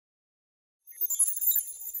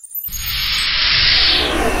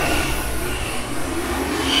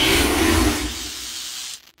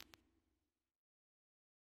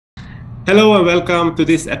and welcome to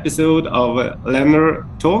this episode of LENR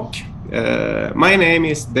Talk. My name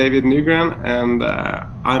is David Nygren and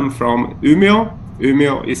I'm from Umeå.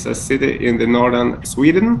 Umeå is a city in the northern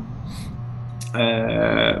Sweden.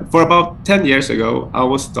 For about 10 years ago,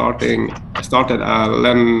 I started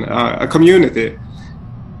a community,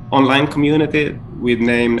 online community with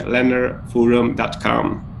name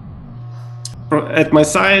LENR-Forum.com. At my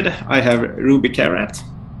side, I have Ruby Carrot.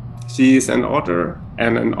 She is an author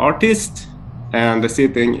and an artist and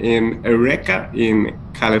sitting in Eureka in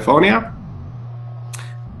California.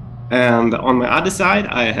 And on my other side,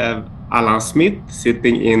 I have Alan Smith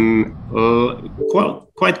sitting in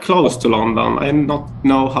quite close to London. I don't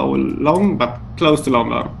know how long, but close to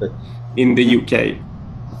London in the UK.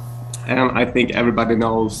 And I think everybody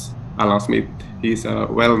knows Alan Smith. He's a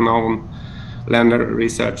well-known LENR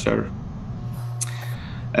researcher.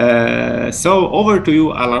 So over to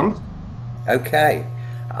you, Alan. Okay.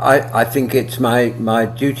 I think it's my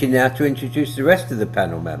duty now to introduce the rest of the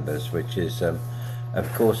panel members, which is, of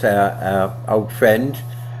course, our old friend,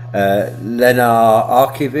 LENR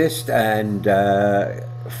archivist and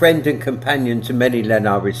friend and companion to many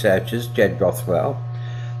LENR researchers, Jed Rothwell,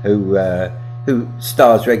 who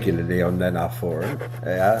stars regularly on LENR-Forum.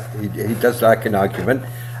 He does like an argument.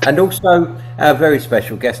 And also our very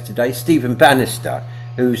special guest today, Stephen Bannister,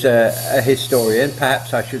 who's a historian,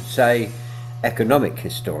 perhaps I should say economic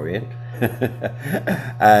historian,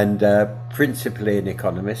 and principally an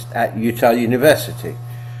economist at Utah University.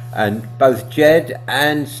 And both Jed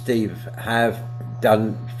and Steve have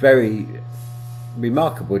done very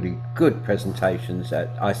remarkably good presentations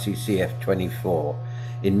at ICCF 24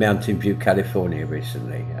 in Mountain View, California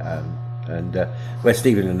recently, where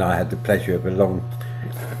Stephen and I had the pleasure of a long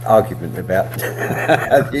argument about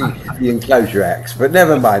the Enclosure Acts, but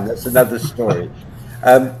never mind, that's another story.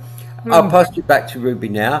 I'll pass you back to Ruby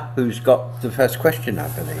now, who's got the first question, I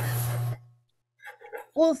believe.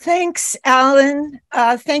 Well, thanks, Alan.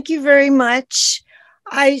 Thank you very much.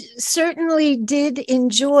 I certainly did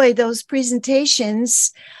enjoy those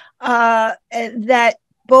presentations that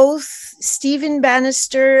both Stephen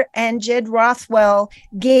Bannister and Jed Rothwell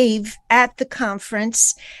gave at the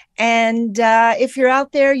conference. And if you're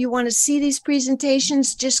out there, you want to see these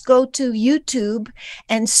presentations, just go to YouTube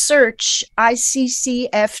and search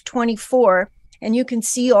ICCF 24, and you can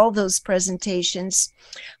see all those presentations.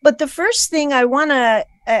 But the first thing I want to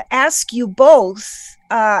ask you both,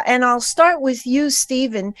 and I'll start with you,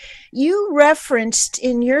 Stephen, you referenced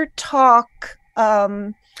in your talk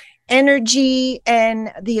energy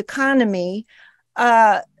and the economy,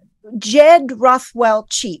 Jed Rothwell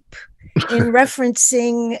Cheap, in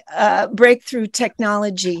referencing breakthrough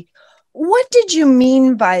technology. What did you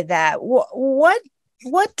mean by that? What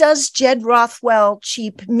does Jed Rothwell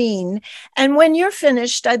Cheap mean? And when you're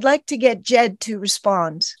finished, I'd like to get Jed to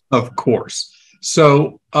respond. Of course.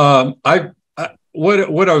 So what I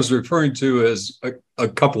was referring to is a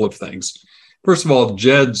couple of things. First of all,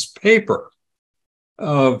 Jed's paper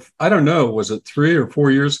of, I don't know, was it 3 or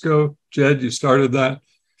 4 years ago? Jed, you started that?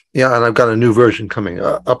 Yeah, and I've got a new version coming,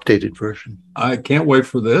 updated version. I can't wait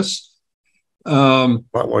for this. A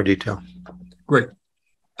lot more detail. Great.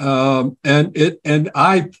 And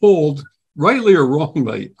I pulled, rightly or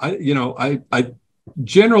wrongly, I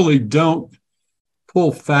generally don't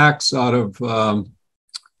pull facts out of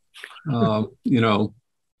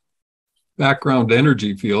background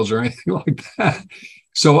energy fields or anything like that.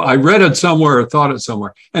 So I read it somewhere or thought it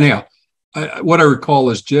somewhere. Anyhow, what I recall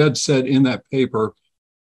is Jed said in that paper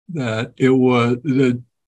that it was the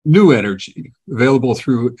new energy available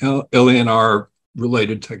through LENR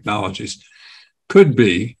related technologies could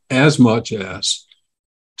be as much as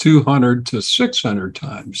 200 to 600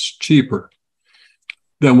 times cheaper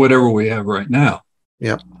than whatever we have right now.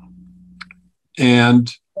 Yeah.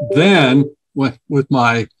 And then with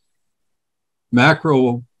my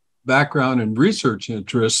macro background and research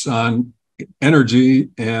interests on energy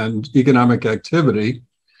and economic activity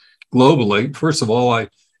globally, first of all, I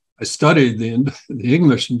studied the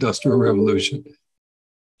English Industrial Revolution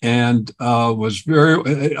and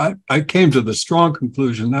I came to the strong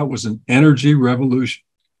conclusion that was an energy revolution,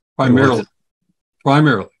 primarily.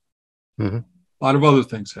 Mm-hmm. A lot of other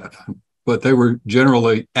things happened, but they were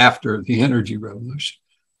generally after the energy revolution.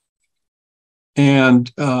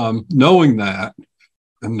 And knowing that,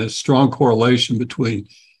 and this strong correlation between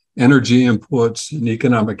energy inputs and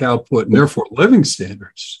economic output, and therefore living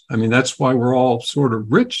standards. I mean, that's why we're all sort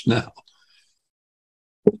of rich now,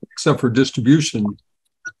 except for distribution,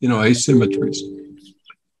 asymmetries.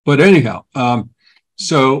 But anyhow,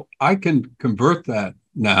 so I can convert that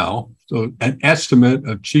now. So an estimate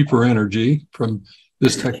of cheaper energy from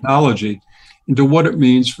this technology into what it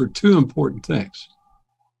means for two important things.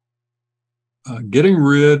 Getting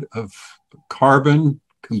rid of carbon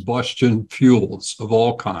combustion fuels of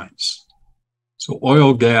all kinds. So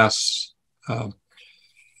oil, gas,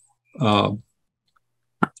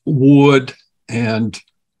 wood, and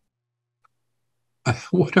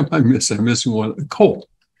what am I missing? I'm missing one. Coal.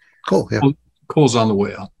 Cool. Yeah. Coal's on the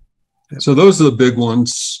way up. Yeah. So those are the big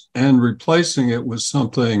ones, and replacing it with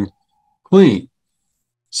something clean.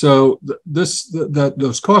 So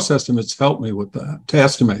those cost estimates help me with that, to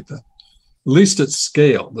estimate that, at least at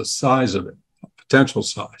scale, the size of it, potential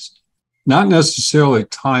size, not necessarily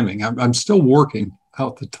timing. I'm still working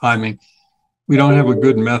out the timing. We don't have a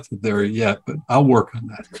good method there yet, but I'll work on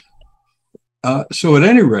that. So at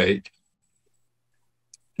any rate,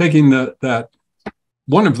 taking that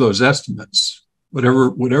one of those estimates,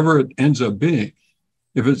 whatever it ends up being,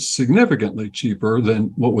 if it's significantly cheaper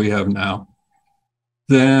than what we have now,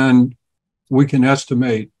 then we can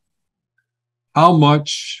estimate how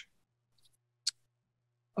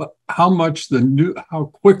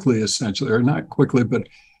quickly, essentially, or not quickly, but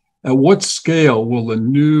at what scale will the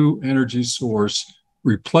new energy source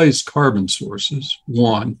replace carbon sources,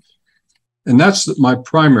 one. And that's my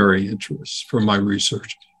primary interest from my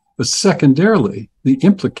research. But secondarily, the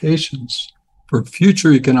implications for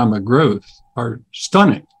future economic growth are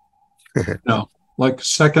stunning. Like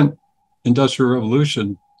second industrial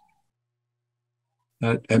revolution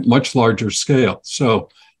at much larger scale. So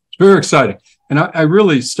it's very exciting. And I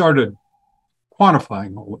really started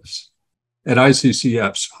quantifying all this at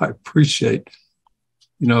ICCF. So I appreciate,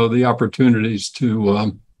 the opportunities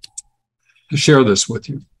to share this with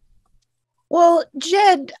you. Well,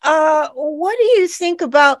 Jed, what do you think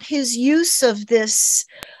about his use of this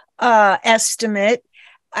estimate?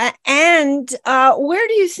 And where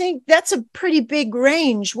do you think, that's a pretty big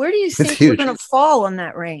range. Where do you think we're going to fall on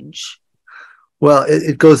that range? Well,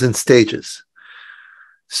 it goes in stages.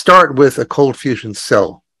 Start with a cold fusion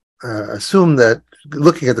cell. Assume that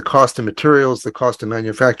looking at the cost of materials, the cost of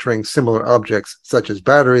manufacturing similar objects such as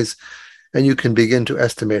batteries, and you can begin to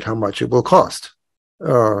estimate how much it will cost.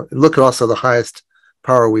 Look at also the highest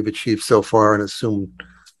power we've achieved so far and assume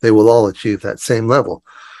they will all achieve that same level.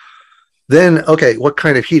 Then, okay, what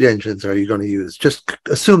kind of heat engines are you going to use? Just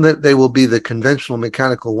assume that they will be the conventional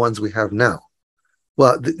mechanical ones we have now.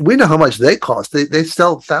 Well, we know how much they cost. They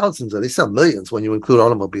sell thousands, or they sell millions when you include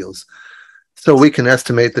automobiles. So we can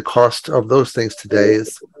estimate the cost of those things today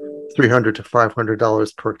is $300 to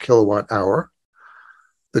 $500 per kilowatt hour.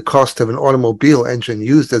 The cost of an automobile engine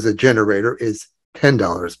used as a generator is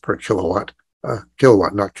 $10 per kilowatt,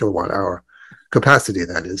 not kilowatt hour, capacity,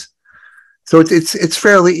 that is. So it's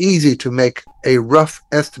fairly easy to make a rough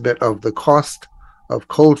estimate of the cost of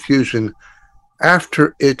cold fusion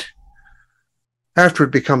after it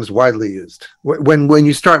becomes widely used. When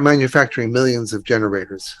you start manufacturing millions of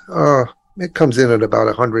generators, it comes in at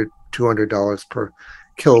about $100, $200 per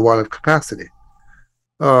kilowatt of capacity.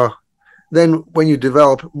 Then when you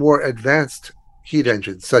develop more advanced heat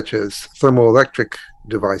engines, such as thermoelectric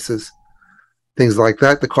devices, things like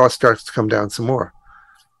that, the cost starts to come down some more.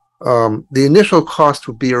 The initial cost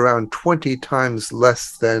would be around 20 times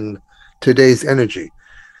less than today's energy.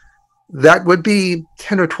 That would be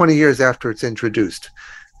 10 or 20 years after it's introduced.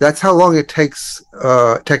 That's how long it takes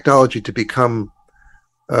technology to become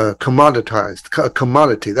commoditized, a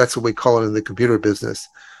commodity. That's what we call it in the computer business.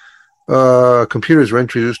 Computers were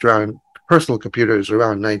introduced personal computers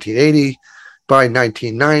around 1980. By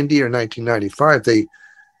 1990 or 1995,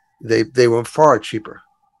 they were far cheaper.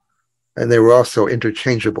 And they were also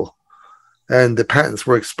interchangeable. And the patents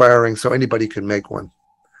were expiring, so anybody could make one.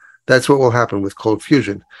 That's what will happen with cold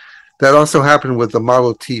fusion. That also happened with the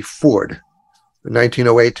Model T Ford. In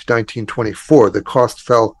 1908 to 1924, the cost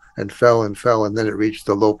fell and fell and fell, and then it reached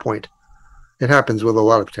the low point. It happens with a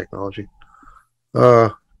lot of technology.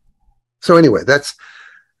 So anyway, that's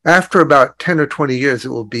after about 10 or 20 years, it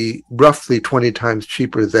will be roughly 20 times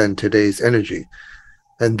cheaper than today's energy.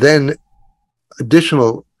 And then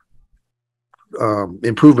additional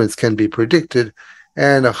improvements can be predicted,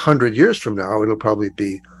 and 100 years from now, it'll probably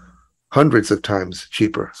be hundreds of times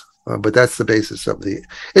cheaper. But that's the basis of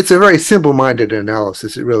it's a very simple-minded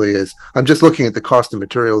analysis. It really is. I'm just looking at the cost of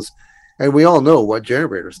materials, and we all know what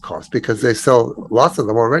generators cost because they sell lots of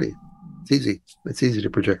them already. It's easy. It's easy to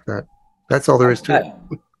project that. That's all there is to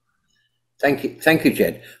it. Thank you,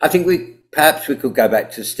 Jed. I think we could go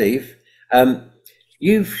back to Steve.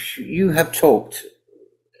 You have talked,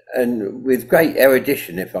 and with great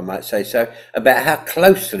erudition, if I might say so, about how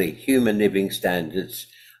closely human living standards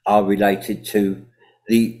are related to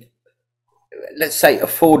the, let's say,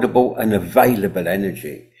 affordable and available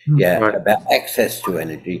energy. Yeah, about access to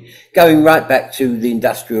energy, going right back to the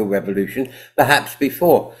Industrial Revolution, perhaps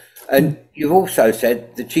before. And you've also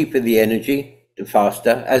said the cheaper the energy, the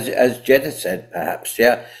faster, as Jed has said, perhaps,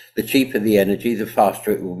 yeah, the cheaper the energy, the faster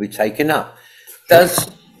it will be taken up. Does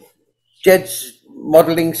Jed's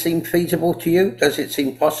modelling seem feasible to you? Does it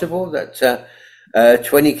seem possible that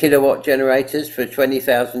 20 kilowatt generators for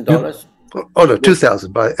 $20,000? Oh no,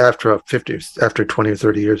 2,000 by after 20 or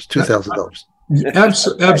 30 years, $2,000.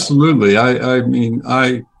 Absolutely. I mean,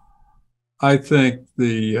 I think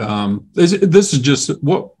this is just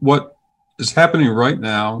what is happening right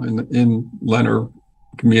now in LENR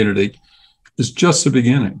community is just the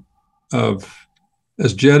beginning of,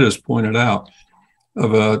 as Jed has pointed out,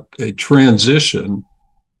 of a transition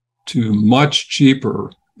to much cheaper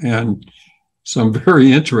and some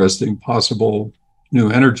very interesting possible new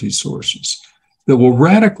energy sources that will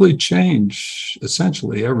radically change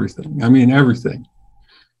essentially everything. I mean, everything.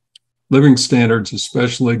 Living standards,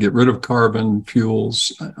 especially, get rid of carbon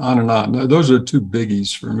fuels, on and on. Those are two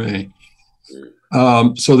biggies for me.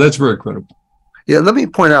 So that's very critical. Yeah, let me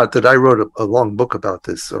point out that I wrote a long book about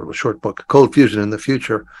this, or a short book, Cold Fusion in the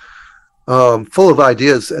Future, full of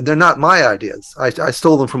ideas, and they're not my ideas. I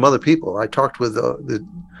stole them from other people. I talked with the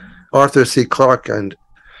Arthur C. Clarke and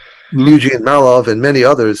Eugene Malov and many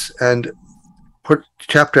others, and put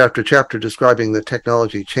chapter after chapter describing the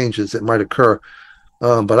technology changes that might occur.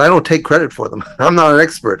 But I don't take credit for them. I'm not an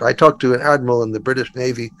expert. I talked to an admiral in the British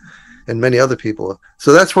Navy and many other people.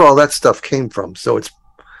 So that's where all that stuff came from. So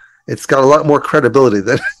it's got a lot more credibility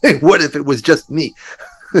than it would if it was just me.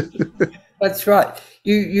 That's right.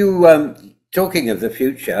 You talking of the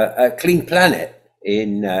future, Clean Planet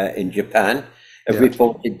in Japan have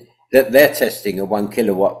reported that they're testing a 1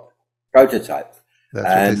 kilowatt prototype.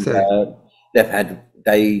 That's what they say.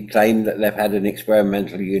 They claim that they've had an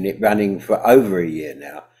experimental unit running for over a year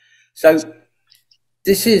now. So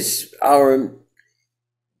this is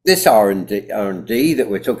this R&D that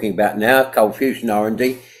we're talking about now, cold fusion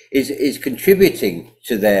R&D, is contributing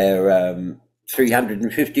to their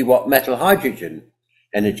 350 watt metal hydrogen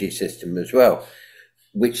energy system as well,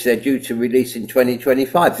 which they're due to release in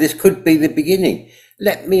 2025. This could be the beginning.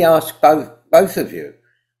 Let me ask both of you,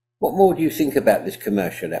 what more do you think about this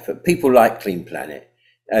commercial effort? People like Clean Planet.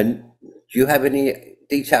 And do you have any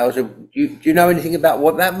details of, do you know anything about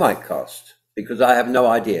what that might cost? Because I have no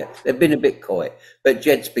idea. They've been a bit coy, but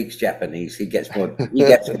Jed speaks Japanese. He gets more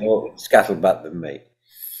scuttlebutt than me.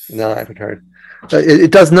 No, I haven't heard.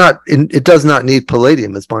 It does not need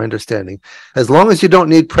palladium, is my understanding. As long as you don't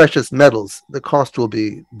need precious metals, the cost will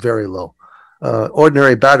be very low.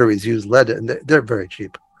 Ordinary batteries use lead, and they're very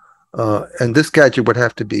cheap. And this gadget would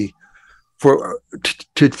have to be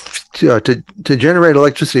to generate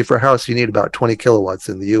electricity for a house. You need about 20 kilowatts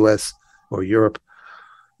in the U.S. or Europe,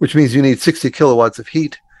 which means you need 60 kilowatts of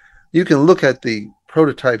heat. You can look at the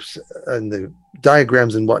prototypes and the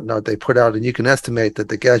diagrams and whatnot they put out, and you can estimate that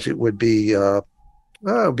the gadget would be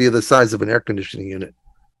the size of an air conditioning unit.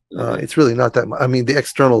 It's really not that much. I mean, the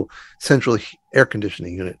external central air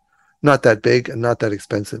conditioning unit, not that big and not that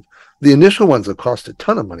expensive. The initial ones will cost a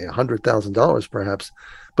ton of money, $100,000 perhaps,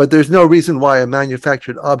 but there's no reason why a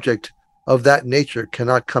manufactured object of that nature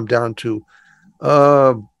cannot come down to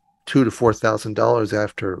 $2,000 to $4,000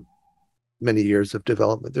 after many years of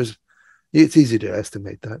development. It's easy to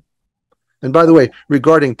estimate that. And by the way,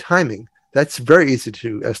 regarding timing, that's very easy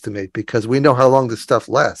to estimate because we know how long this stuff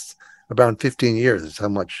lasts. Around 15 years is how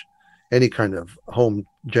much any kind of home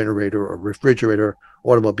generator or refrigerator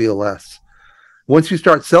automobile lasts. Once you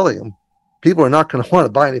start selling them, people are not going to want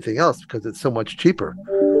to buy anything else because it's so much cheaper.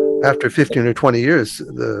 After 15 or 20 years,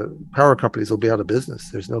 the power companies will be out of business.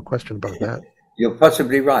 There's no question about that. You're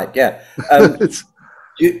possibly right, yeah. Do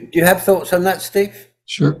you have thoughts on that, Steve?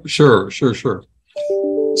 Sure.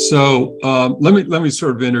 So let me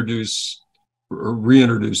sort of introduce or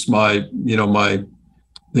reintroduce the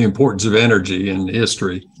importance of energy in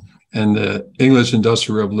history. And the English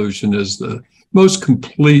Industrial Revolution is the most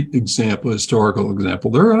complete example, historical example.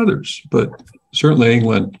 There are others, but certainly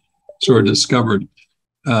England sort of discovered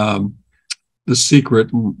the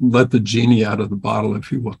secret and let the genie out of the bottle, if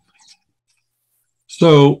you will.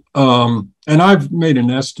 So, and I've made an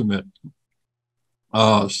estimate,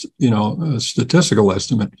 a statistical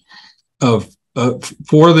estimate of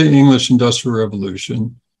for the English Industrial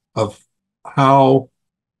Revolution of how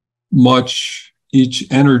much each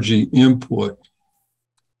energy input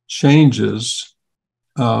changes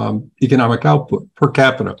economic output per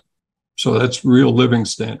capita. So that's real living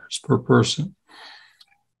standards per person.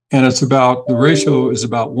 And the ratio is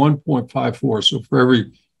about 1.54. So for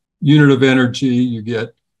every unit of energy, you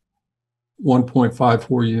get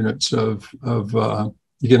 1.54 units of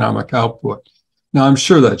economic output. Now, I'm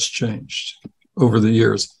sure that's changed over the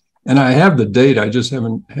years. And I have the data. I just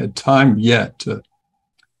haven't had time yet to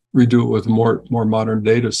redo it with a more modern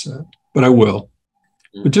data set, but I will.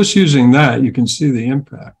 But just using that, you can see the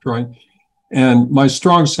impact, right? And my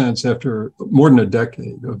strong sense after more than a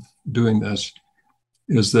decade of doing this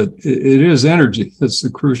is that it is energy that's the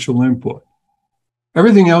crucial input.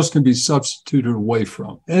 Everything else can be substituted away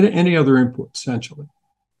from any other input, essentially.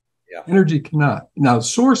 Yeah. Energy cannot. Now, the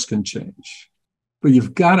source can change, but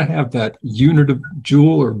you've got to have that unit of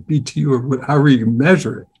joule or BTU or however you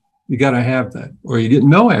measure it. You got to have that, or you get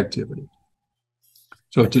no activity.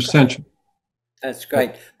 So it's essential. That's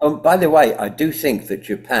great. By the way, I do think that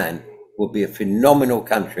Japan will be a phenomenal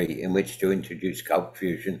country in which to introduce cold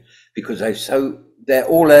fusion because they're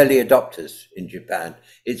all early adopters in Japan.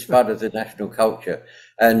 It's part of the national culture.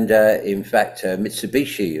 And in fact,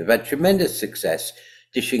 Mitsubishi have had tremendous success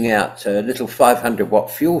dishing out little 500-watt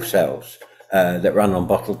fuel cells that run on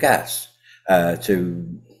bottled gas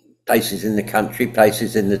to places in the country,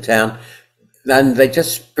 places in the town. And they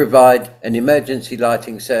just provide an emergency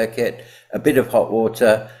lighting circuit, a bit of hot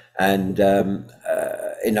water, and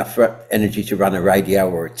enough energy to run a radio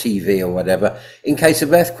or a TV or whatever in case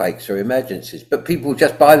of earthquakes or emergencies. But people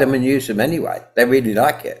just buy them and use them anyway. They really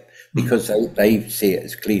like it because they see it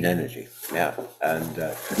as clean energy. Yeah, and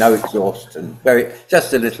no exhaust and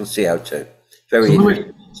just a little CO2. Very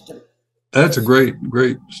interesting. That's a great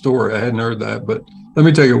story. I hadn't heard that, but let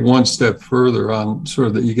me take it one step further on sort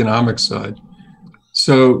of the economic side.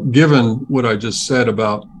 So given what I just said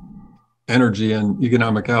about energy and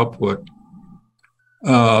economic output,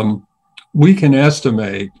 we can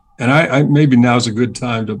estimate, and I maybe now's a good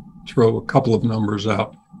time to throw a couple of numbers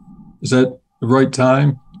out. Is that the right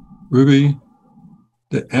time, Ruby?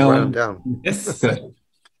 Alan? Down. Yes. Okay.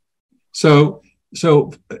 So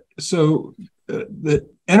the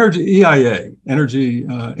EIA, Energy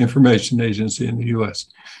Information Agency in the U.S.,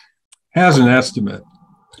 has an estimate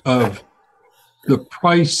of the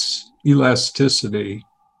price elasticity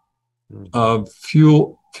of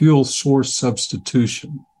fuel source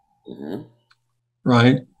substitution,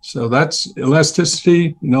 right? So that's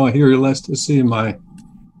elasticity. I hear elasticity and my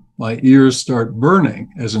ears start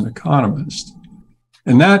burning as an economist.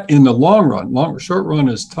 And that in the long run, short run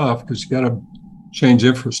is tough because you got to change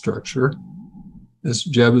infrastructure, as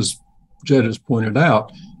Jed has pointed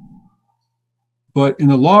out. But in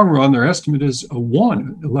the long run, their estimate is a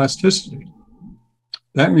 1 elasticity.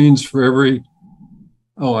 That means for every,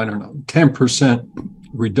 10%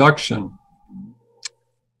 reduction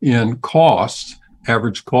in cost,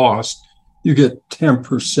 average cost, you get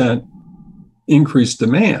 10% increased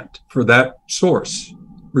demand for that source,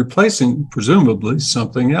 replacing presumably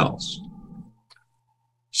something else.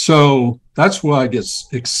 So that's why I get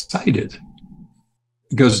excited,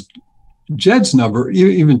 because Jed's number,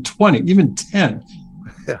 even 20, even 10,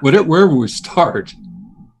 wherever we start,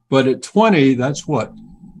 but at 20, that's what?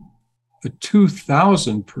 A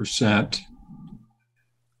 2,000%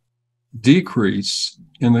 decrease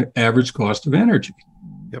in the average cost of energy.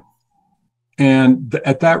 Yep. And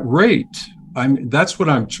at that rate, that's what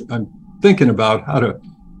I'm thinking about, how to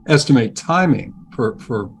estimate timing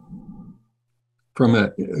from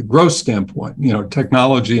a growth standpoint,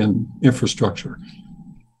 technology and infrastructure,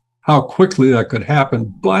 how quickly that could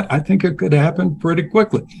happen. But I think it could happen pretty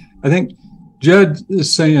quickly. I think Jed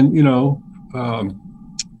is saying,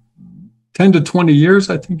 10 to 20 years,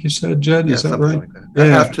 I think you said, Jed, is that right? Like that.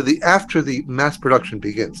 Yeah. After the mass production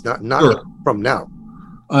begins, not sure. From now.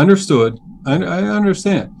 Understood. I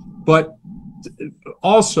understand. But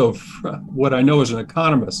also, what I know as an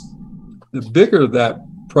economist, the bigger that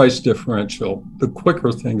price differential, the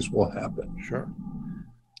quicker things will happen. Sure.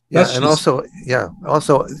 Yeah, and also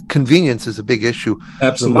convenience is a big issue.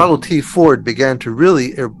 Absolutely. The Model T Ford began to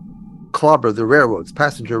really clobber the railroads,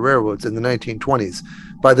 passenger railroads, in the 1920s.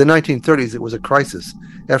 By the 1930s, it was a crisis.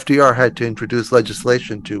 FDR had to introduce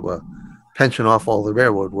legislation to pension off all the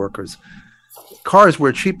railroad workers. Cars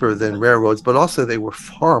were cheaper than railroads, but also they were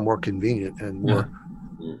far more convenient and more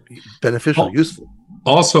beneficial, useful.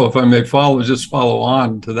 Also, if I may follow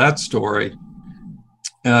on to that story,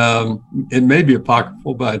 it may be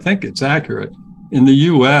apocryphal, but I think it's accurate. In the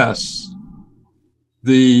U.S.,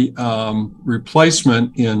 the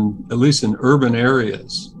replacement at least in urban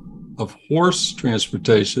areas, of horse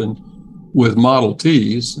transportation with Model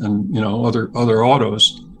Ts and other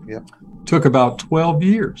autos took about 12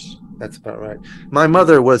 years. That's about right. My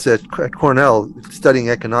mother was at Cornell studying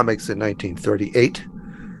economics in 1938,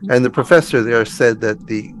 and the professor there said that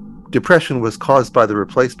the depression was caused by the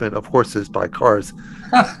replacement of horses by cars.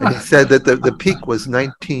 And he said that the peak was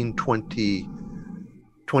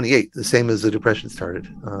 1928, the same as the depression started.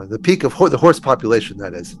 The peak of the horse population,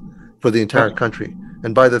 that is, for the entire country.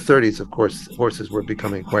 And by the 30s, of course, horses were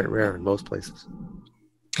becoming quite rare in most places.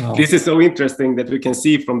 Oh. This is so interesting that we can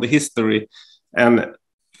see from the history and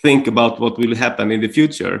think about what will happen in the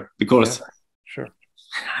future. Because, yeah, sure.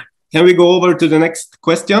 Can we go over to the next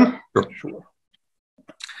question? Sure.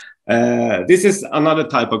 This is another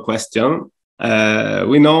type of question.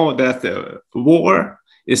 We know that war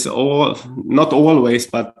is not always,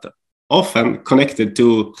 but often connected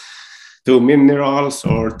to minerals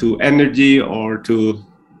or to energy or to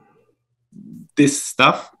this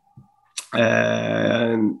stuff.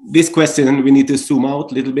 This question, we need to zoom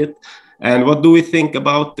out a little bit. And what do we think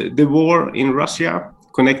about the war in Russia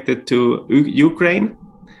connected to Ukraine?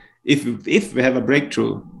 If we have a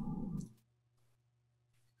breakthrough,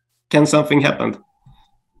 can something happen?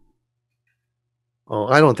 Oh,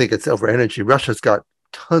 I don't think it's over energy. Russia's got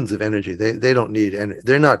tons of energy. They don't need energy.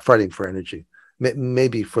 They're not fighting for energy.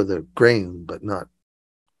 Maybe for the grain, but not.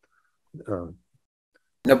 No,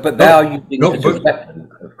 but they are using it as a weapon,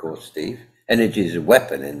 of course, Steve. Energy is a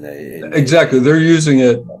weapon exactly. They're using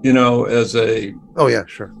it, as a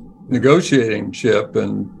sure, negotiating chip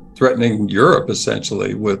and threatening Europe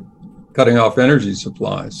essentially with cutting off energy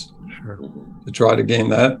supplies. Sure. To try to gain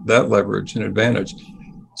that leverage and advantage.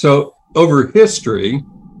 So over history,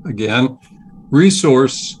 again,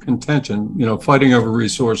 resource contention, fighting over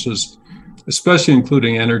resources, especially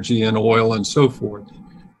including energy and oil and so forth,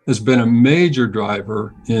 has been a major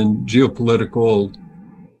driver in geopolitical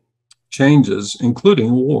changes,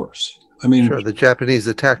 including wars. I mean, sure. The Japanese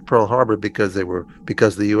attacked Pearl Harbor because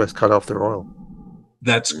the U.S. cut off their oil.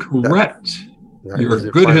 That's correct. You're a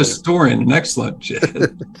good historian, an excellent,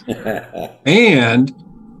 Jed. And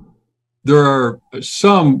there are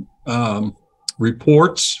some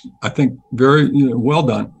reports, I think very well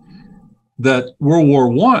done, that World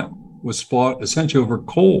War I was fought essentially over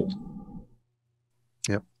coal.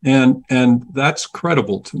 Yep. And that's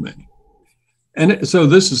credible to me. And so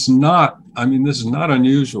this is not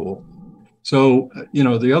unusual. So,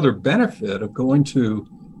 the other benefit of going to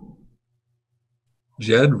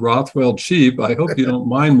Jed Rothwell Cheap, I hope you don't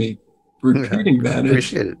mind me repeating that.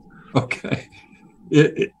 Appreciate it. Okay.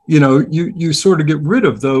 You sort of get rid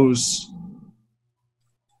of those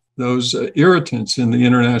irritants in the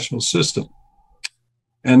international system.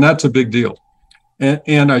 And that's a big deal.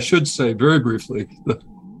 And I should say very briefly,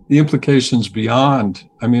 the implications beyond,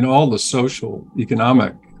 all the social,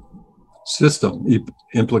 economic system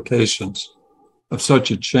implications of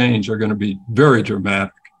such a change are going to be very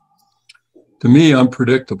dramatic. To me,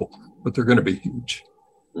 unpredictable, but they're going to be huge.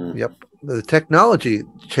 Yep. The technology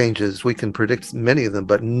changes, we can predict many of them,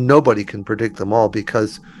 but nobody can predict them all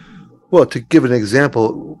because, well, to give an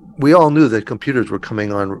example, we all knew that computers were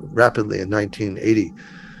coming on rapidly in 1980,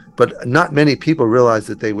 but not many people realized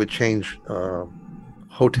that they would change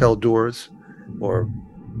hotel doors or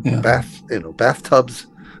bathtubs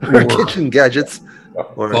or kitchen gadgets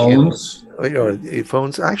or phones.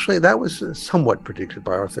 Phones. Actually, that was somewhat predicted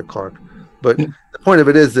by Arthur Clarke. But the point of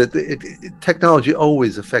it is that technology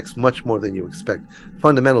always affects much more than you expect.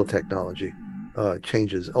 Fundamental technology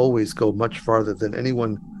changes always go much farther than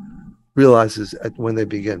anyone realizes when they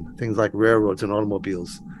begin. Things like railroads and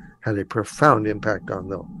automobiles had a profound impact on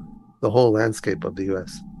the whole landscape of the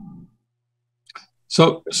U.S.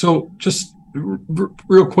 So just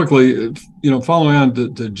real quickly, following on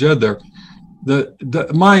to Jed there,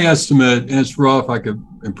 my estimate, and it's rough, I could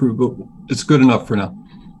improve, but it's good enough for now.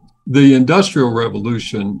 The Industrial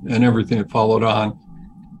Revolution and everything that followed on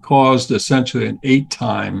caused essentially an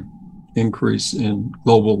 8-time increase in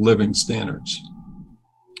global living standards.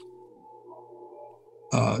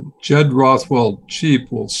 Jed Rothwell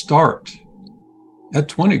Cheap will start at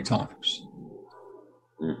 20 times.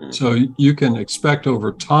 Mm-hmm. So you can expect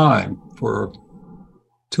over time for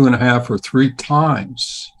 2.5 or 3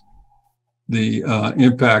 times the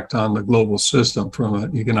impact on the global system from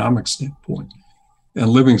an economic standpoint and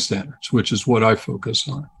living standards, which is what I focus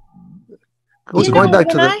on.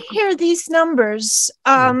 I hear these numbers,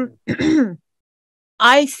 I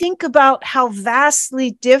think about how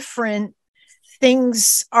vastly different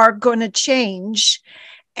things are going to change.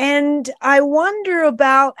 And I wonder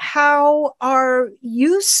about how our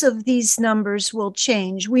use of these numbers will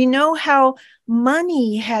change. We know how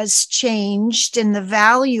money has changed and the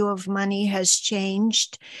value of money has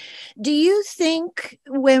changed. Do you think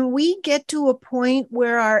when we get to a point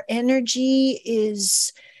where our energy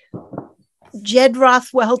is Jed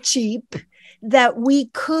Rothwell Cheap, that we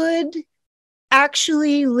could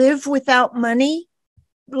actually live without money,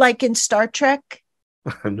 like in Star Trek?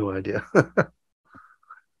 I have no idea. I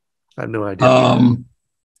have no idea.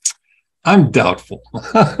 I'm doubtful.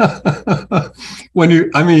 I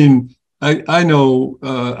know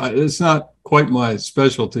it's not quite my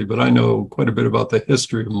specialty, but I know quite a bit about the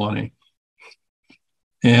history of money.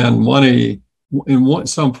 And money, in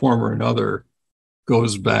some form or another,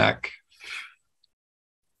 goes back,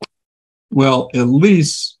 well, at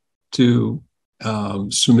least to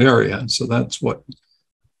Sumeria. So that's what,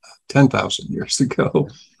 10,000 years ago.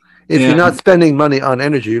 If you're not spending money on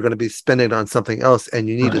energy, you're going to be spending it on something else, and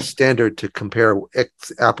you need a standard to compare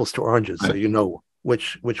apples to oranges, so you know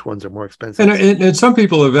which ones are more expensive. And some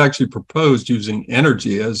people have actually proposed using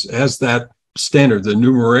energy as that standard, the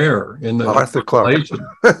numeraire in the Arthur Clarke.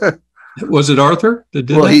 Was it Arthur that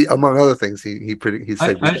did that? He, among other things, he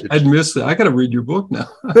said. I'd missed it. I got to read your book now.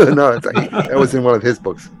 No, that was in one of his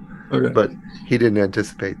books. Okay. But he didn't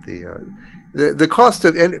anticipate the cost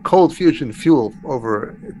of cold fusion fuel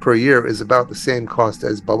per year is about the same cost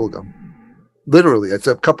as bubblegum. Literally, it's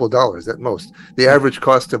a couple of dollars at most. The average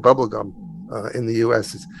cost of bubblegum in the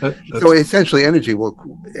U.S. is so essentially energy will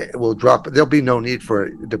drop. There'll be no need for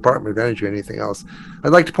a Department of Energy or anything else.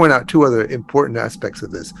 I'd like to point out two other important aspects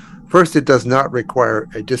of this. First, it does not require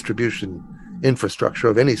a distribution infrastructure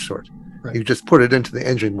of any sort. Right. You just put it into the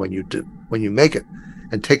engine when you make it,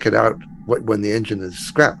 and take it out when the engine is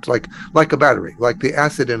scrapped, like a battery, like the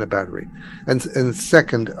acid in a battery. And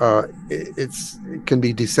second, it can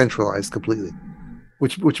be decentralized completely,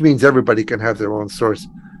 which means everybody can have their own source,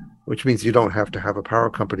 which means you don't have to have a power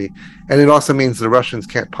company, and it also means the Russians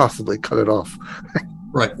can't possibly cut it off.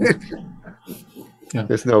 Right. Yeah.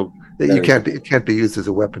 There's no. It can't be used as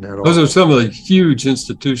a weapon at all. Those are some of the huge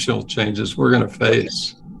institutional changes we're going to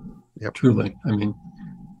face. Yep. Truly, I mean,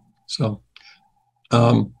 so.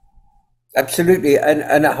 Absolutely,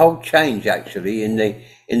 and a whole change actually in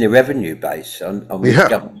the revenue base on which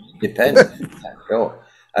government depends. Sure,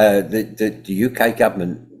 the UK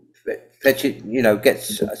government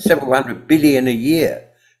gets several hundred billion a year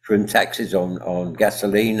from taxes on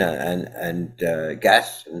gasoline and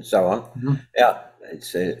gas and so on. Mm-hmm. Yeah,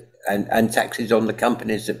 it's and taxes on the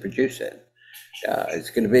companies that produce it.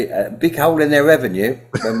 It's going to be a big hole in their revenue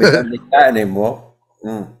when we don't need that anymore.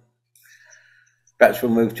 Perhaps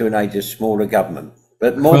we'll move to an age of smaller government,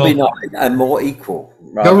 but more benign and more equal.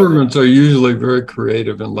 Governments are usually very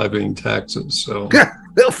creative in levying taxes, so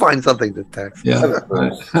they'll find something to tax. Yeah, of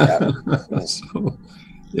course. Yeah. So,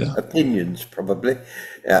 yeah. Opinions, probably.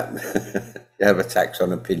 Yeah, you have a tax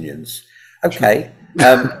on opinions. Okay.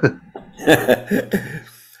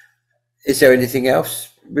 Is there anything else,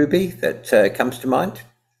 Ruby, that comes to mind?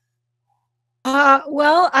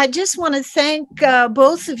 Well, I just want to thank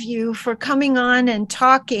both of you for coming on and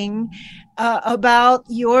talking about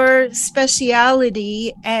your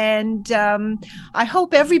speciality. And I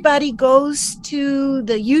hope everybody goes to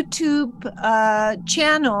the YouTube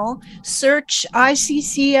channel, search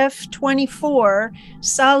ICCF24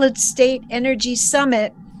 Solid State Energy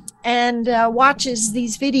Summit, and watches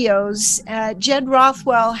these videos. Jed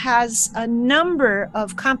Rothwell has a number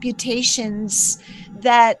of computations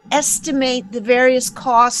that estimate the various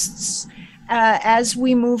costs as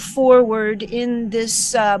we move forward in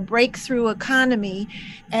this breakthrough economy.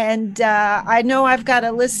 And I know I've got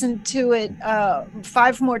to listen to it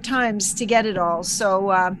 5 more times to get it all.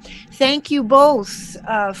 So thank you both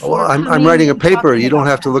for I'm writing a paper. You don't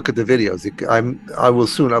have to look at the videos. I will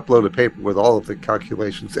soon upload a paper with all of the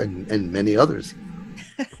calculations and many others.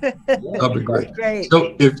 That'd be great. Great.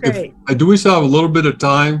 So if do we still have a little bit of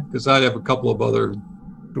time? Because I have a couple of other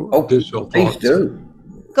additional thoughts. Please do.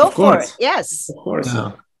 Go for it. Yes. Of course.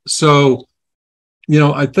 Yeah. So,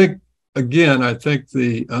 I think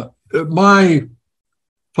the my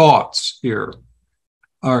thoughts here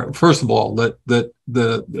are, first of all, that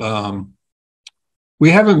we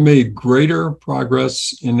haven't made greater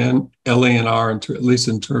progress in LENR, at least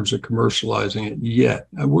in terms of commercializing it yet.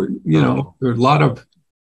 And there are a lot of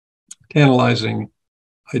tantalizing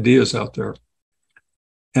ideas out there,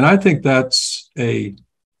 and I think that's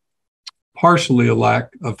partially a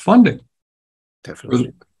lack of funding.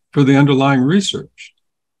 Definitely. For the underlying research.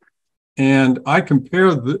 And I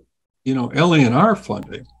compare the LENR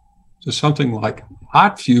funding to something like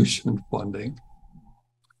hot fusion funding,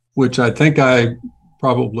 which I think I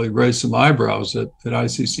probably raised some eyebrows at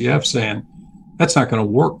ICCF saying, that's not going to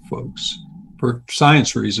work, folks, for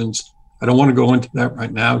science reasons. I don't want to go into that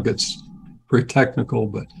right now. It gets pretty technical,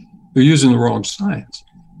 but they're using the wrong science.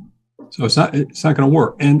 So it's not going to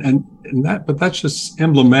work. But that's just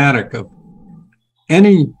emblematic of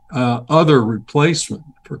any other replacement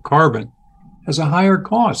for carbon has a higher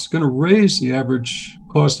cost. It's going to raise the average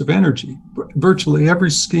cost of energy. Virtually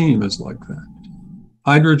every scheme is like that.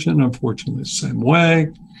 Hydrogen, unfortunately, the same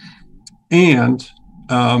way. And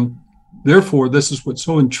therefore, this is what's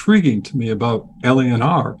so intriguing to me about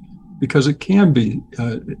LENR, because it can be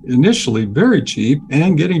initially very cheap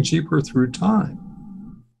and getting cheaper through time.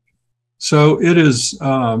 So it is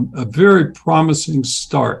a very promising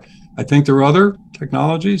start. I think there are other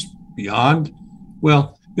technologies beyond,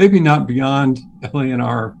 well, maybe not beyond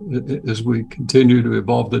LENR as we continue to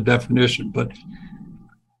evolve the definition, but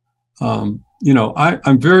you know,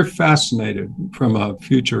 I'm very fascinated from a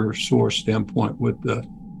future source standpoint with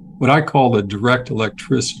what I call the direct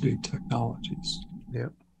electricity technologies. Yeah.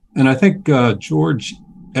 And I think George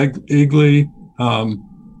Egley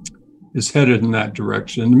is headed in that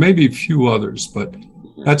direction, maybe a few others, but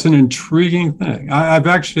that's an intriguing thing.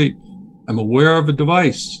 I'm aware of a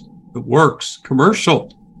device that works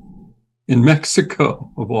commercial in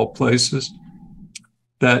Mexico, of all places,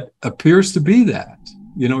 that appears to be that.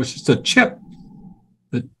 You know, it's just a chip,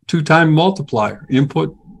 the 2-time multiplier,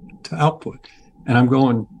 input to output. And I'm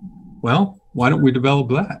going, well, why don't we develop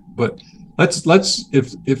that? But let's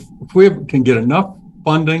if we can get enough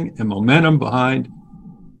funding and momentum behind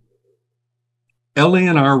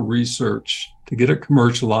LENR research to get it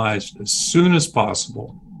commercialized as soon as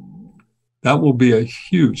possible, that will be a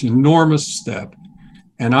huge, enormous step.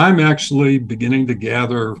 And I'm actually beginning to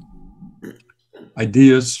gather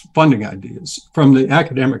ideas, funding ideas from the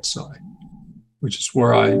academic side, which is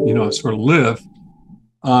where I sort of live,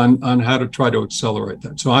 on how to try to accelerate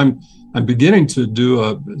that. So I'm beginning to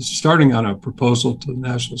starting on a proposal to the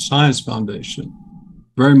National Science Foundation,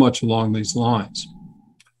 very much along these lines.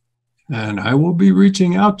 And I will be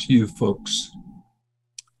reaching out to you folks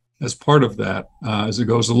as part of that as it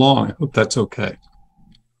goes along. I hope that's okay.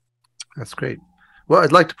 That's great. Well,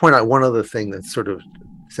 I'd like to point out one other thing that's sort of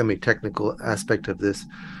semi-technical aspect of this.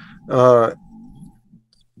 The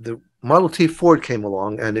Model T Ford came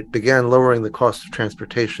along and it began lowering the cost of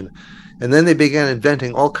transportation. And then they began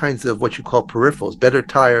inventing all kinds of what you call peripherals, better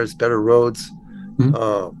tires, better roads,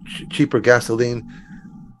 cheaper gasoline.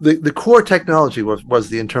 The core technology was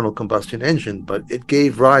the internal combustion engine, but it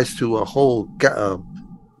gave rise to a whole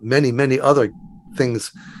many other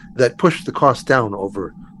things that pushed the cost down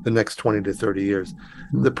over the next 20 to 30 years.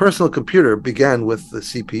 The personal computer began with the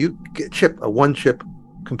CPU chip, a one-chip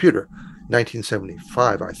computer,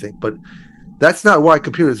 1975, I think. But that's not why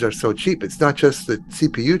computers are so cheap. It's not just the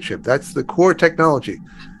CPU chip. That's the core technology.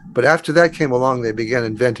 But after that came along, they began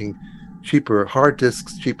inventing cheaper hard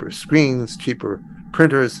disks, cheaper screens, cheaper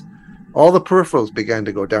printers. All the peripherals began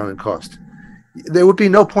to go down in cost. There would be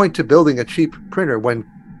no point to building a cheap printer when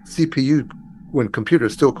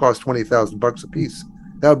computers still cost $20,000 a piece.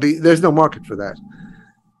 There's no market for that.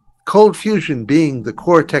 Cold fusion being the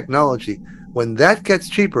core technology, when that gets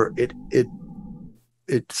cheaper, it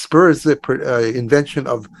spurs the invention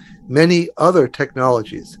of many other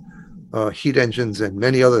technologies, heat engines and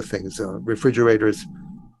many other things, refrigerators,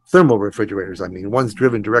 thermal refrigerators, ones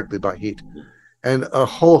driven directly by heat, and a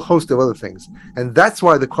whole host of other things. And that's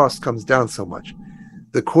why the cost comes down so much.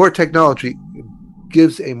 The core technology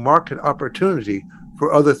gives a market opportunity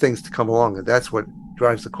for other things to come along, and that's what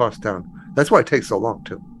drives the cost down. That's why it takes so long,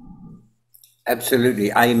 too.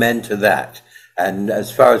 Absolutely. Amen to that. And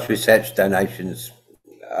as far as research donations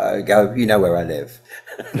go, you know where I live.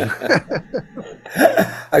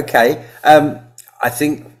 Okay. I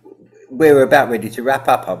think we're about ready to wrap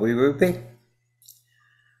up, are we, Ruby?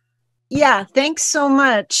 Yeah, thanks so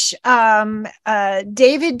much.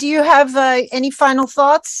 David, do you have any final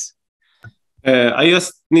thoughts? I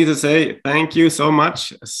just need to say thank you so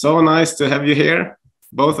much. So nice to have you here,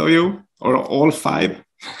 both of you, or all 5,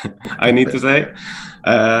 I need to say.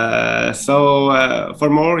 So for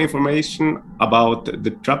more information about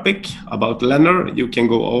the topic, about LENR, you can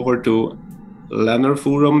go over to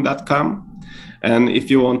LENR-Forum.com. And if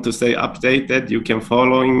you want to stay updated, you can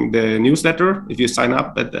follow the newsletter. If you sign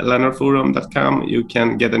up at LENR-Forum.com, you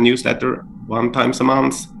can get a newsletter 1 time a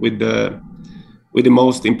month with the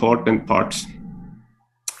most important parts.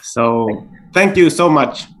 So thank you so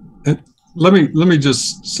much. And let me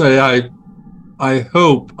just say I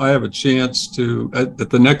hope I have a chance to at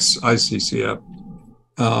the next ICCF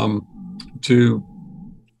to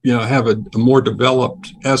have a more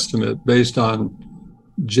developed estimate based on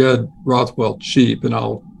Jed Rothwell Cheap, and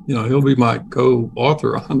he'll be my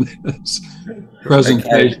co-author on this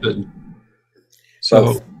presentation. Okay. So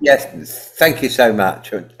well, yes, thank you so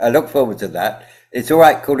much. I look forward to that. It's all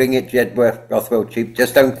right calling it Jed Rothwell Cheap.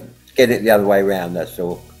 Just don't get it the other way around. That's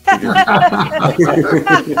all.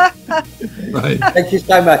 Right. Thank you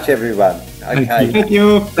so much, everyone. Okay. Thank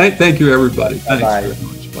you. Thank you, everybody. Bye-bye. Thanks very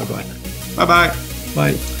much. Bye-bye.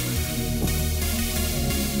 Bye-bye. Bye.